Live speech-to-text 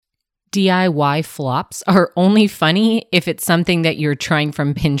DIY flops are only funny if it's something that you're trying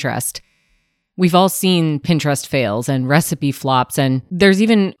from Pinterest. We've all seen Pinterest fails and recipe flops, and there's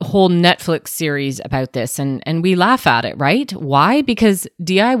even a whole Netflix series about this, and we laugh at it, right? Why? Because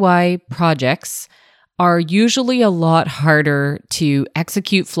DIY projects are usually a lot harder to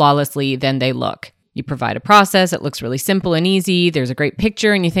execute flawlessly than they look. You provide a process, it looks really simple and easy, there's a great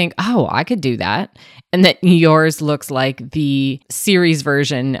picture, and you think, oh, I could do that. And then yours looks like the series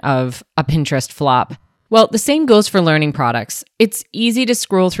version of a Pinterest flop. Well, the same goes for learning products. It's easy to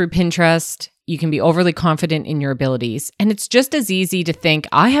scroll through Pinterest. You can be overly confident in your abilities. And it's just as easy to think,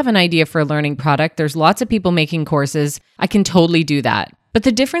 I have an idea for a learning product. There's lots of people making courses. I can totally do that. But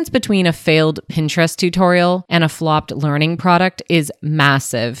the difference between a failed Pinterest tutorial and a flopped learning product is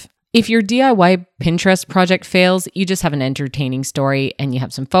massive. If your DIY Pinterest project fails, you just have an entertaining story and you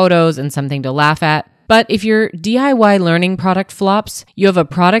have some photos and something to laugh at. But if your DIY learning product flops, you have a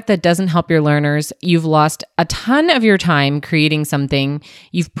product that doesn't help your learners, you've lost a ton of your time creating something,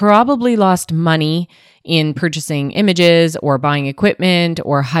 you've probably lost money in purchasing images or buying equipment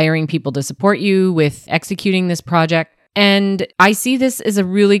or hiring people to support you with executing this project. And I see this as a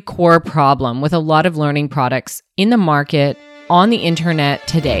really core problem with a lot of learning products in the market on the internet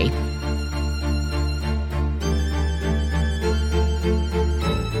today.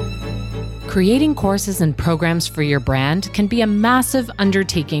 Creating courses and programs for your brand can be a massive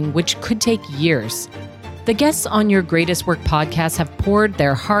undertaking which could take years. The guests on Your Greatest Work podcast have poured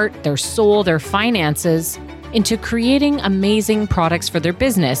their heart, their soul, their finances into creating amazing products for their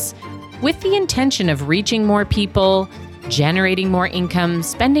business with the intention of reaching more people, generating more income,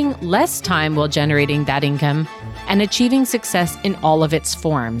 spending less time while generating that income, and achieving success in all of its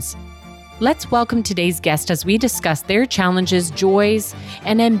forms. Let's welcome today's guest as we discuss their challenges, joys,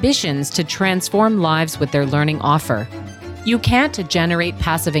 and ambitions to transform lives with their learning offer. You can't generate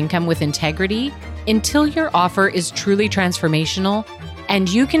passive income with integrity until your offer is truly transformational and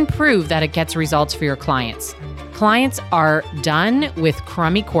you can prove that it gets results for your clients. Clients are done with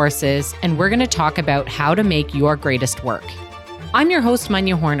crummy courses, and we're going to talk about how to make your greatest work. I'm your host,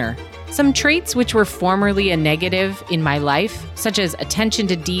 Manya Horner. Some traits which were formerly a negative in my life, such as attention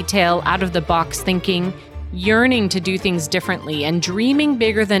to detail, out-of-the-box thinking, yearning to do things differently, and dreaming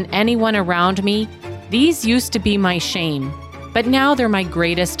bigger than anyone around me, these used to be my shame, but now they're my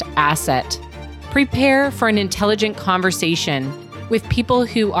greatest asset. Prepare for an intelligent conversation with people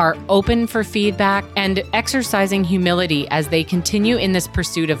who are open for feedback and exercising humility as they continue in this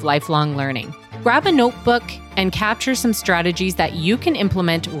pursuit of lifelong learning. Grab a notebook and capture some strategies that you can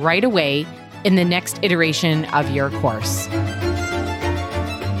implement right away in the next iteration of your course.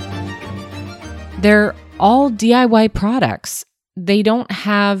 They're all DIY products. They don't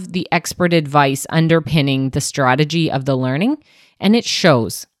have the expert advice underpinning the strategy of the learning, and it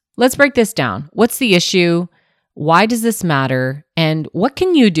shows. Let's break this down. What's the issue? Why does this matter? And what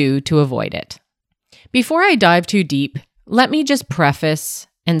can you do to avoid it? Before I dive too deep, let me just preface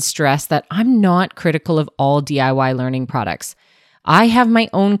and stress that I'm not critical of all DIY learning products. I have my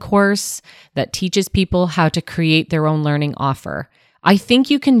own course that teaches people how to create their own learning offer. I think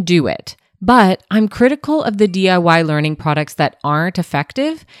you can do it, but I'm critical of the DIY learning products that aren't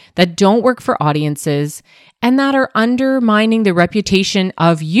effective, that don't work for audiences, and that are undermining the reputation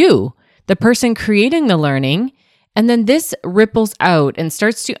of you, the person creating the learning. And then this ripples out and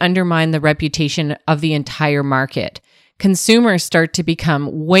starts to undermine the reputation of the entire market. Consumers start to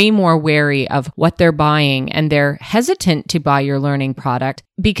become way more wary of what they're buying, and they're hesitant to buy your learning product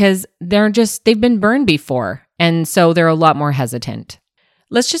because they've been burned before. And so they're a lot more hesitant.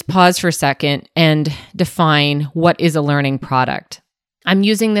 Let's just pause for a second and define what is a learning product. I'm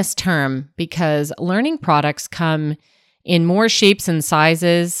using this term because learning products come in more shapes and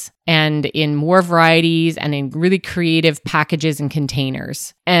sizes and in more varieties and in really creative packages and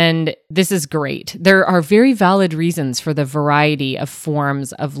containers. And this is great. There are very valid reasons for the variety of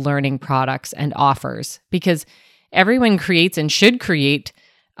forms of learning products and offers because everyone creates and should create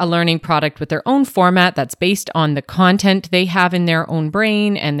a learning product with their own format that's based on the content they have in their own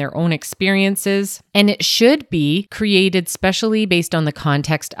brain and their own experiences. And it should be created specially based on the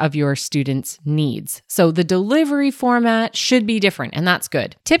context of your students' needs. So the delivery format should be different, and that's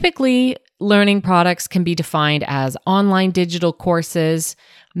good. Typically, learning products can be defined as online digital courses,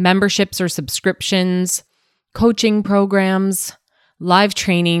 memberships or subscriptions, coaching programs, live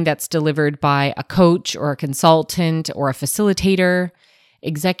training that's delivered by a coach or a consultant or a facilitator,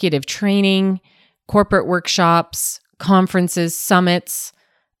 executive training, corporate workshops, conferences, summits,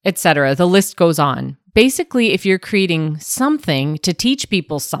 etc. The list goes on. Basically, if you're creating something to teach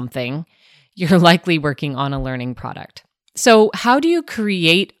people something, you're likely working on a learning product. So, how do you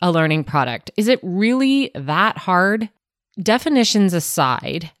create a learning product? Is it really that hard? Definitions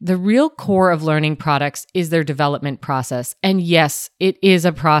aside, the real core of learning products is their development process. And yes, it is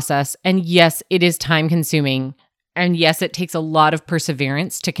a process. And yes, it is time consuming. And yes, it takes a lot of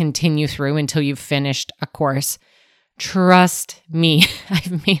perseverance to continue through until you've finished a course. Trust me,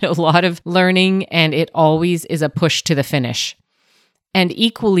 I've made a lot of learning and it always is a push to the finish. And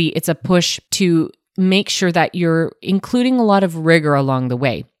equally, it's a push to make sure that you're including a lot of rigor along the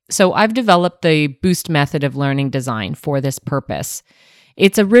way. So I've developed the Boost method of learning design for this purpose.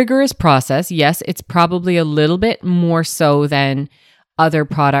 It's a rigorous process. Yes, it's probably a little bit more so than other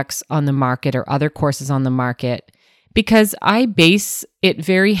products on the market or other courses on the market because I base it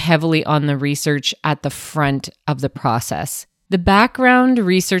very heavily on the research at the front of the process. The background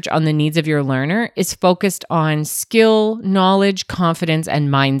research on the needs of your learner is focused on skill, knowledge, confidence, and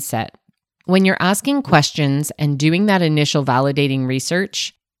mindset. When you're asking questions and doing that initial validating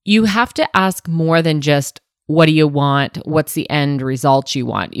research, you have to ask more than just, what do you want? What's the end result you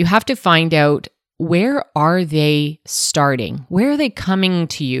want? You have to find out, where are they starting? Where are they coming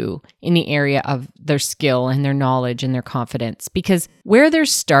to you in the area of their skill and their knowledge and their confidence? Because where they're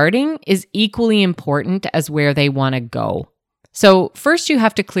starting is equally important as where they want to go. So first, you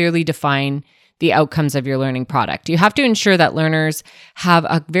have to clearly define the outcomes of your learning product. You have to ensure that learners have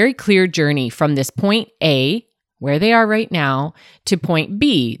a very clear journey from this point A, where they are right now, to point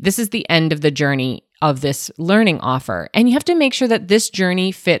B. This is the end of the journey of this learning offer. And you have to make sure that this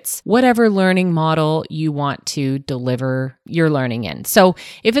journey fits whatever learning model you want to deliver your learning in. So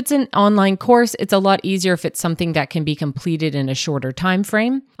if it's an online course, it's a lot easier if it's something that can be completed in a shorter time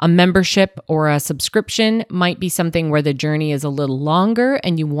frame. A membership or a subscription might be something where the journey is a little longer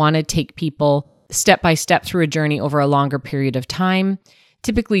and you want to take people step by step through a journey over a longer period of time.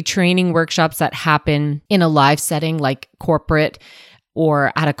 Typically training workshops that happen in a live setting like corporate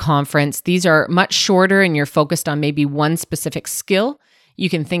or at a conference, these are much shorter and you're focused on maybe one specific skill. You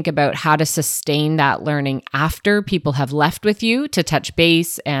can think about how to sustain that learning after people have left with you to touch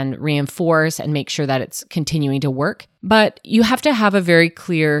base and reinforce and make sure that it's continuing to work. But you have to have a very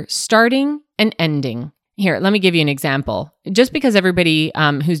clear starting and ending. Here, let me give you an example. Just because everybody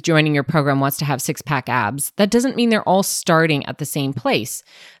who's joining your program wants to have six-pack abs, that doesn't mean they're all starting at the same place.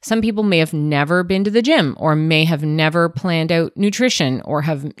 Some people may have never been to the gym or may have never planned out nutrition or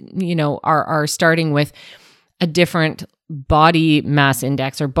have, are starting with a different body mass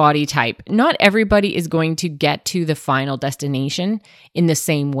index or body type. Not everybody is going to get to the final destination in the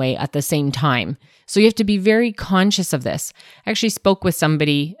same way at the same time. So you have to be very conscious of this. I actually spoke with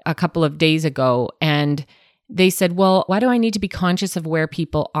somebody a couple of days ago and they said, well, why do I need to be conscious of where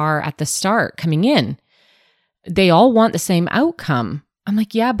people are at the start coming in? They all want the same outcome. I'm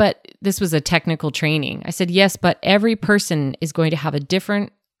like, yeah, but this was a technical training. I said, yes, but every person is going to have a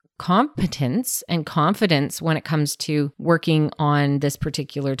different competence and confidence when it comes to working on this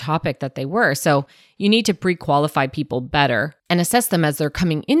particular topic that they were. So you need to pre-qualify people better and assess them as they're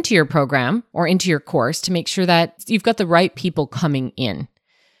coming into your program or into your course to make sure that you've got the right people coming in.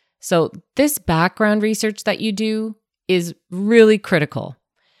 So this background research that you do is really critical.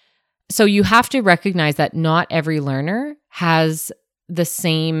 So you have to recognize that not every learner has the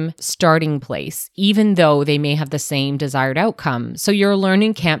same starting place, even though they may have the same desired outcome. So your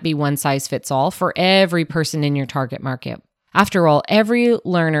learning can't be one size fits all for every person in your target market. After all, every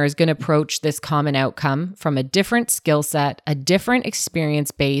learner is going to approach this common outcome from a different skill set, a different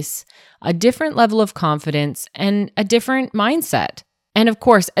experience base, a different level of confidence, and a different mindset. And of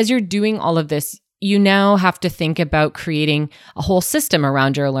course, as you're doing all of this, you now have to think about creating a whole system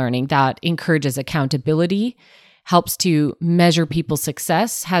around your learning that encourages accountability, helps to measure people's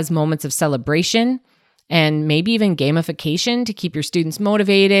success, has moments of celebration, and maybe even gamification to keep your students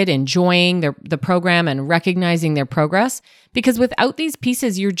motivated, enjoying the program and recognizing their progress. Because without these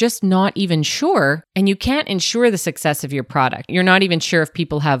pieces, you're just not even sure, and you can't ensure the success of your product. You're not even sure if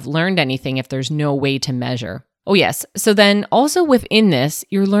people have learned anything if there's no way to measure. Oh yes, so then also within this,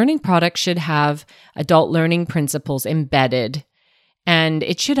 your learning product should have adult learning principles embedded, and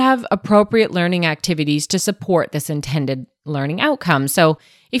it should have appropriate learning activities to support this intended learning outcome. So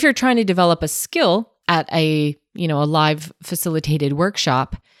if you're trying to develop a skill at a live facilitated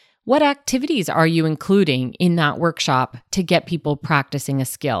workshop, what activities are you including in that workshop to get people practicing a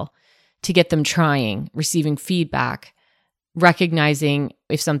skill, to get them trying, receiving feedback, recognizing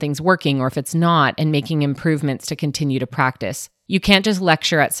if something's working or if it's not, and making improvements to continue to practice? You can't just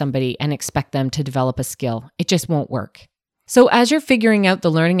lecture at somebody and expect them to develop a skill. It just won't work. So as you're figuring out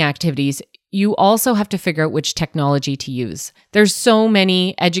the learning activities, you also have to figure out which technology to use. There's so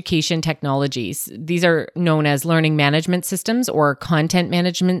many education technologies. These are known as learning management systems or content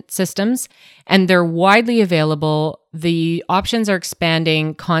management systems, and they're widely available. The options are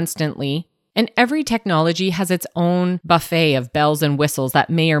expanding constantly, and every technology has its own buffet of bells and whistles that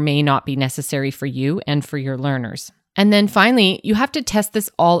may or may not be necessary for you and for your learners. And then finally, you have to test this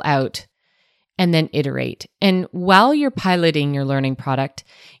all out and then iterate. And while you're piloting your learning product,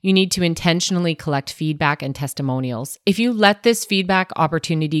 you need to intentionally collect feedback and testimonials. If you let this feedback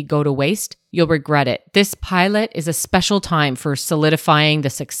opportunity go to waste, you'll regret it. This pilot is a special time for solidifying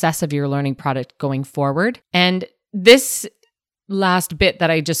the success of your learning product going forward. And this last bit that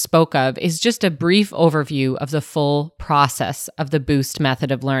I just spoke of is just a brief overview of the full process of the Boost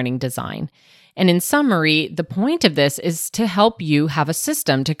method of learning design. And in summary, the point of this is to help you have a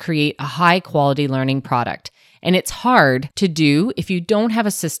system to create a high-quality learning product. And it's hard to do if you don't have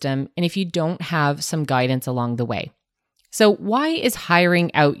a system and if you don't have some guidance along the way. So why is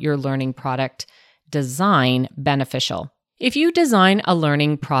hiring out your learning product design beneficial? If you design a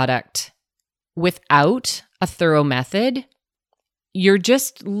learning product without a thorough method, you're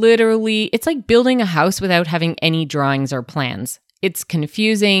just literally, it's like building a house without having any drawings or plans. It's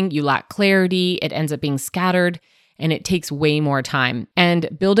confusing, you lack clarity, it ends up being scattered, and it takes way more time.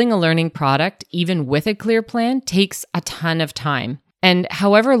 And building a learning product, even with a clear plan, takes a ton of time. And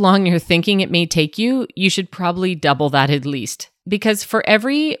however long you're thinking it may take you, you should probably double that at least. Because for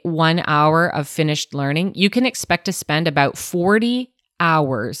every 1 hour of finished learning, you can expect to spend about 40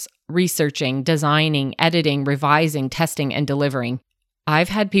 hours researching, designing, editing, revising, testing, and delivering. I've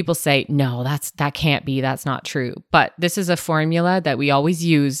had people say, no, that can't be, that's not true. But this is a formula that we always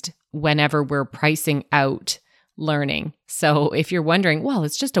used whenever we're pricing out learning. So if you're wondering, well,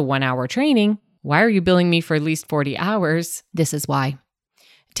 it's just a 1 hour training, why are you billing me for at least 40 hours? This is why.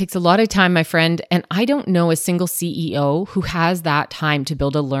 It takes a lot of time, my friend, and I don't know a single CEO who has that time to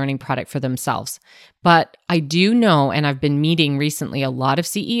build a learning product for themselves. But I do know, and I've been meeting recently, a lot of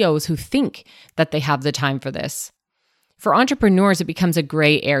CEOs who think that they have the time for this. For entrepreneurs, it becomes a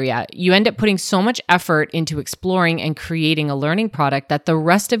gray area. You end up putting so much effort into exploring and creating a learning product that the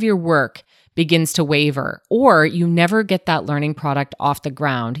rest of your work begins to waver, or you never get that learning product off the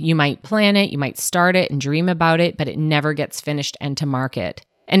ground. You might plan it, you might start it and dream about it, but it never gets finished and to market.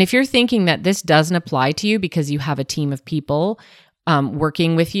 And if you're thinking that this doesn't apply to you because you have a team of people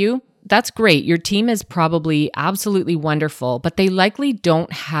working with you, that's great. Your team is probably absolutely wonderful, but they likely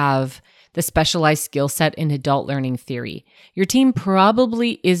don't have the specialized skill set in adult learning theory. Your team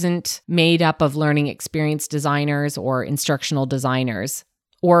probably isn't made up of learning experience designers or instructional designers,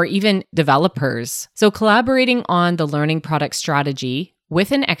 or even developers. So collaborating on the learning product strategy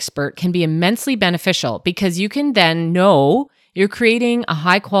with an expert can be immensely beneficial because you can then know you're creating a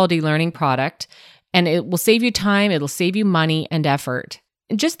high quality learning product and it will save you time, it'll save you money and effort.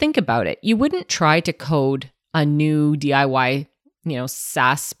 And just think about it. You wouldn't try to code a new DIY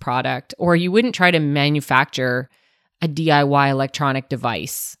SaaS product, or you wouldn't try to manufacture a DIY electronic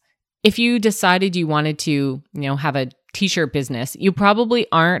device. If you decided you wanted to, have a t-shirt business, you probably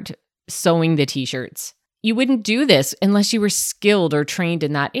aren't sewing the t-shirts. You wouldn't do this unless you were skilled or trained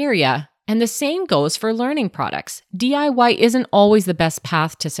in that area. And the same goes for learning products. DIY isn't always the best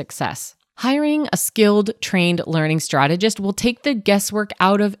path to success. Hiring a skilled, trained learning strategist will take the guesswork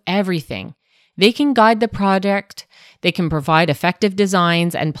out of everything. They can guide the project, they can provide effective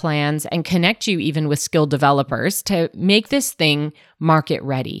designs and plans, and connect you even with skilled developers to make this thing market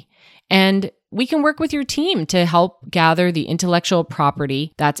ready. And we can work with your team to help gather the intellectual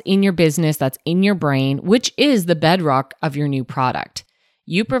property that's in your business, that's in your brain, which is the bedrock of your new product.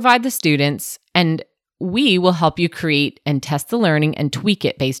 You provide the students, and we will help you create and test the learning and tweak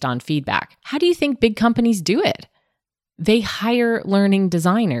it based on feedback. How do you think big companies do it? They hire learning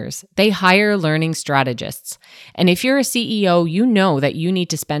designers. They hire learning strategists. And if you're a CEO, you know that you need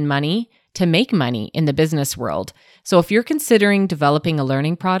to spend money to make money in the business world. So if you're considering developing a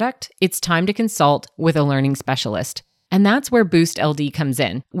learning product, it's time to consult with a learning specialist. And that's where Boost LD comes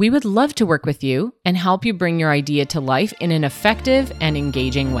in. We would love to work with you and help you bring your idea to life in an effective and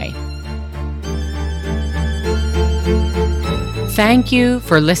engaging way. Thank you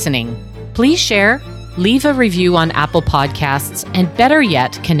for listening. Please share, leave a review on Apple Podcasts, and better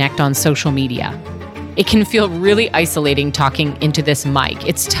yet, connect on social media. It can feel really isolating talking into this mic.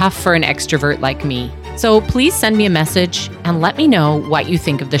 It's tough for an extrovert like me. So please send me a message and let me know what you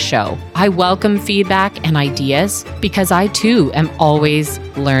think of the show. I welcome feedback and ideas because I too am always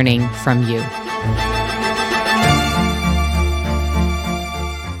learning from you.